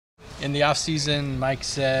In the offseason, Mike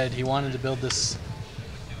said he wanted to build this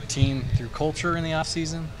team through culture in the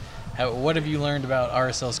offseason. What have you learned about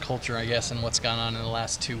RSL's culture, I guess, and what's gone on in the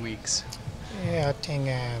last 2 weeks? Yeah, I think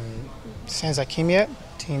since I came here,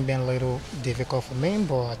 team been a little difficult for me,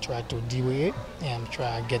 but I try to deal with it and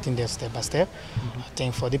try getting there step by step. I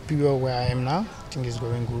think for the period where I am now, I think it's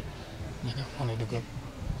going good. I wanted to go.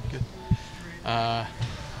 Good.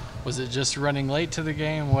 Was it just running late to the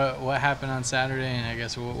game? What happened on Saturday, and I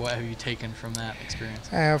guess what have you taken from that experience?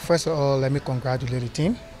 First of all, let me congratulate the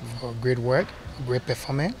team for great work, great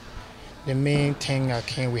performance. The main thing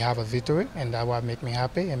we have a victory, and that what make me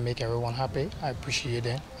happy and make everyone happy. I appreciate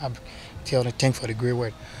that. I tell the team for the great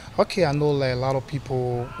work. Okay, I know like a lot of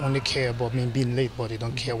people only care about me being late, but they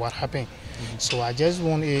don't care what happened. So I just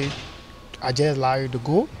allow you to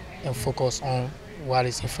go and focus on what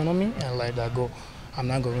is in front of me and let that go. I'm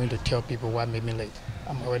not going to tell people what made me late.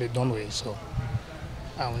 I'm already done with it, so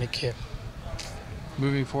I only care.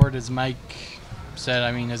 Moving forward, as Mike said,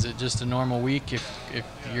 I mean, is it just a normal week? If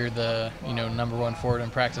you're the #1 forward in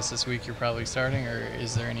practice this week, you're probably starting, or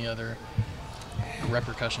is there any other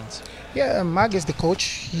repercussions? Yeah, Mike is the coach.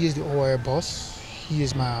 He is the OR boss. He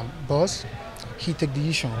is my boss. He take the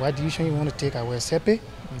decision. What decision you want to take, I will accept it.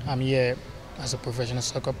 I'm here as a professional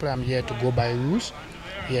soccer player. I'm here to go by rules.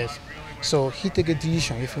 Yes. So he take a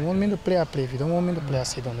decision. If you want me to play, I play. If you don't want me to play, I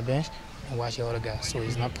sit on the bench and watch the other guys. So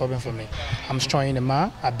it's not a problem for me. I'm strong in the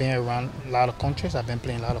mind. I've been around a lot of countries. I've been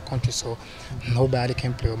playing a lot of countries, so nobody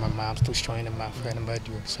can play with my mind. I'm too strong in the mind for anybody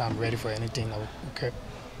to do it. So I'm ready for anything. Okay.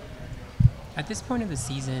 At this point of the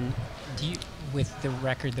season, with the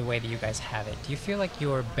record the way that you guys have it, do you feel like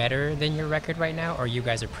you're better than your record right now, or you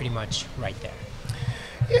guys are pretty much right there?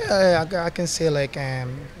 Yeah, I can say like,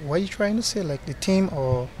 what are you trying to say? Like the team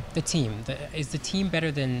or? The team. Is the team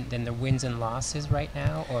better than the wins and losses right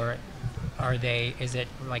now, or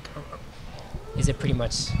is it pretty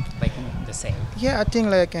much like the same? Yeah, I think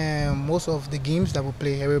like most of the games that we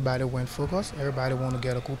play, everybody went focused. Everybody want to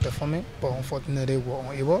get a good performance, but unfortunately we were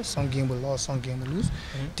unable. Some game we lost, some game we lose.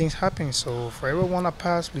 Things happen. So for everyone that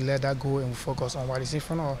passed, we let that go and we focus on what is in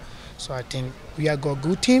front of us. So I think we have got a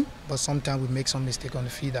good team, but sometimes we make some mistake on the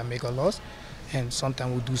field that make us loss, and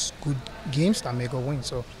sometimes we do good games that make us win.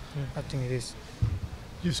 So I think it is.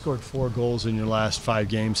 You've scored 4 goals in your last 5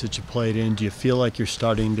 games that you played in. Do you feel like you're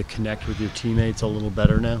starting to connect with your teammates a little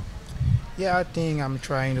better now? Yeah, I think I'm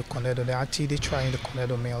trying to connect with them. Actually, they're trying to connect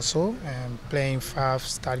with me also. And playing 5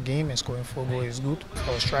 start game and scoring 4 goals is good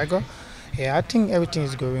for a striker. Yeah, I think everything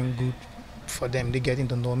is going good for them. They're getting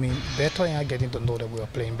to know me better, and I'm getting to know that we are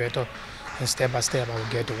playing better. And step by step, I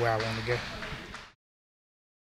will get to where I want to get.